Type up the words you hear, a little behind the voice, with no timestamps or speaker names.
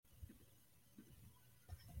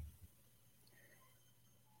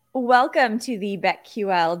Welcome to the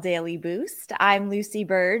BetQL Daily Boost. I'm Lucy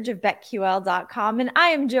Burge of BetQL.com, and I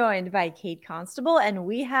am joined by Kate Constable, and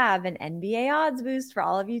we have an NBA odds boost for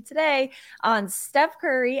all of you today on Steph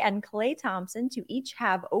Curry and Klay Thompson to each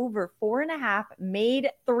have over 4.5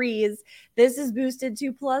 made threes. This is boosted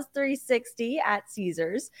to plus 360 at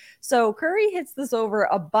Caesars. So Curry hits this over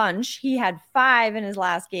a bunch. He had 5 in his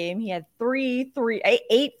last game. He had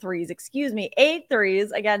eight threes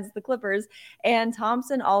against the Clippers, and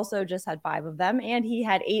Thompson also just had 5 of them, and he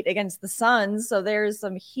had 8 against the Suns. So there's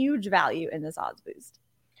some huge value in this odds boost.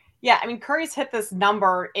 Yeah, I mean, Curry's hit this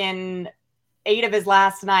number in 8 of his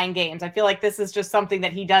last 9 games. I feel like this is just something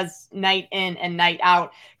that he does night in and night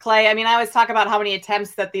out. Klay, I mean, I always talk about how many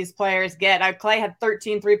attempts that these players get. Klay had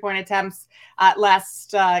 13 three-point attempts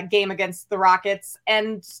last game against the Rockets.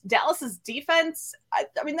 And Dallas's defense,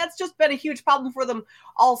 I mean, that's just been a huge problem for them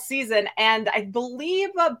all season. And I believe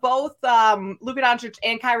both Luka Doncic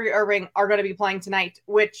and Kyrie Irving are going to be playing tonight,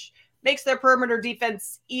 which makes their perimeter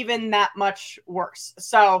defense even that much worse.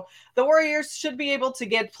 So the Warriors should be able to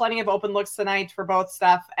get plenty of open looks tonight for both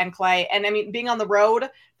Steph and Klay. And I mean, being on the road,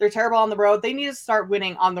 they're terrible on the road. They need to start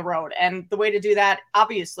winning on the road. And the way to do that,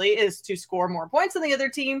 obviously, is to score more points than the other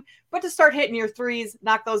team, but to start hitting your threes,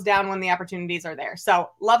 knock those down when the opportunities are there. So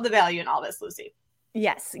love the value in all this, Lucy.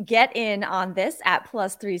 Yes, get in on this at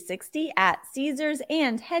plus 360 at Caesars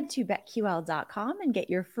and head to BetQL.com and get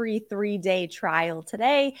your free 3-day trial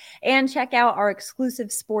today. And check out our exclusive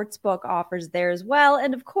sportsbook offers there as well.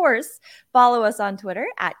 And of course, follow us on Twitter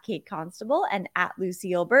at Kate Constable and at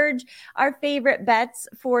Lucille Burge. Our favorite bets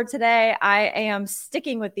for today, I am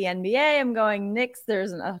sticking with the NBA. I'm going Knicks.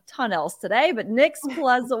 There's a ton else today, but Knicks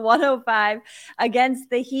plus 105 against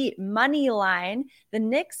the Heat money line. The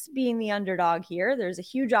Knicks being the underdog here, there's a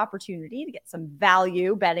huge opportunity to get some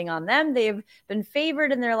value betting on them. They've been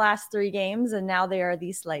favored in their last 3 games, and now they are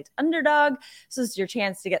the slight underdog. So it's your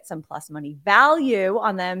chance to get some plus money value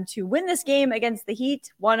on them to win this game against the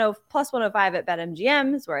Heat. Plus 105 at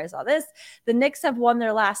BetMGM is where I saw this. The Knicks have won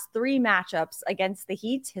their last 3 matchups against the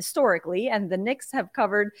Heat historically, and the Knicks have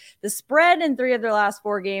covered the spread in 3 of their last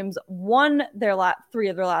 4 games, won their 3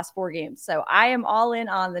 of their last 4 games. So I am all in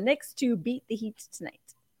on the Knicks to beat the Heat tonight.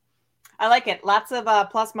 I like it. Lots of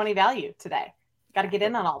plus money value today. Got to get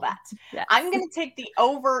in on all that. Yes. I'm going to take the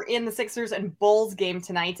over in the Sixers and Bulls game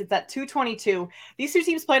tonight. It's at 222. These 2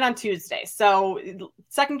 teams played on Tuesday. So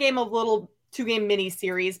second game of little 2-game mini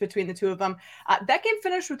series between the 2 of them. That game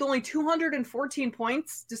finished with only 214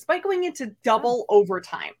 points, despite going into double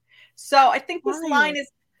overtime. So I think this line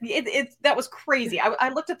is, that was crazy. I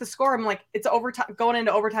looked at the score. I'm like, it's overtime. Going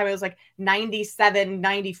into overtime, it was like 97,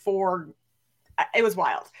 94. It was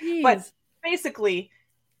wild. Jeez. But basically,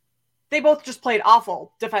 they both just played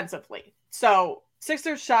awful defensively. So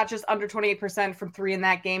Sixers shot just under 28% from 3 in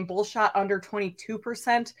that game. Bulls shot under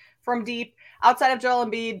 22% from deep. Outside of Joel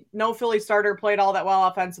Embiid, no Philly starter played all that well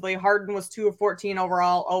offensively. Harden was 2 of 14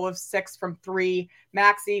 overall, 0 of 6 from 3.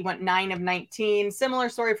 Maxey went 9 of 19. Similar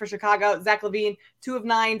story for Chicago. Zach LaVine, 2 of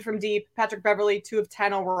 9 from deep. Patrick Beverley, 2 of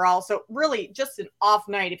 10 overall. So really just an off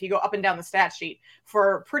night if you go up and down the stat sheet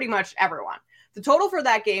for pretty much everyone. The total for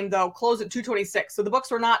that game, though, closed at 226. So the books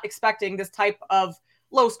were not expecting this type of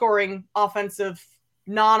low-scoring, offensive,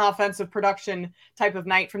 non-offensive production type of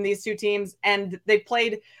night from these 2 teams. And they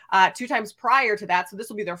played 2 times prior to that. So this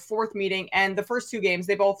will be their 4th meeting. And the first 2 games,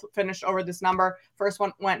 they both finished over this number. First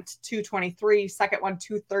one went 223, second one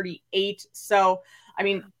 238. So, I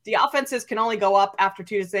mean, the offenses can only go up after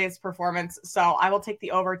Tuesday's performance. So I will take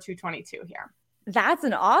the over 222 here. That's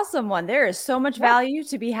an awesome one. There is so much value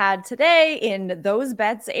to be had today in those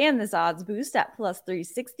bets and this odds boost at plus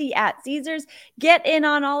 360 at Caesars. Get in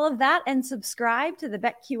on all of that and subscribe to the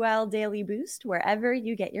BetQL Daily Boost wherever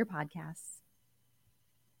you get your podcasts.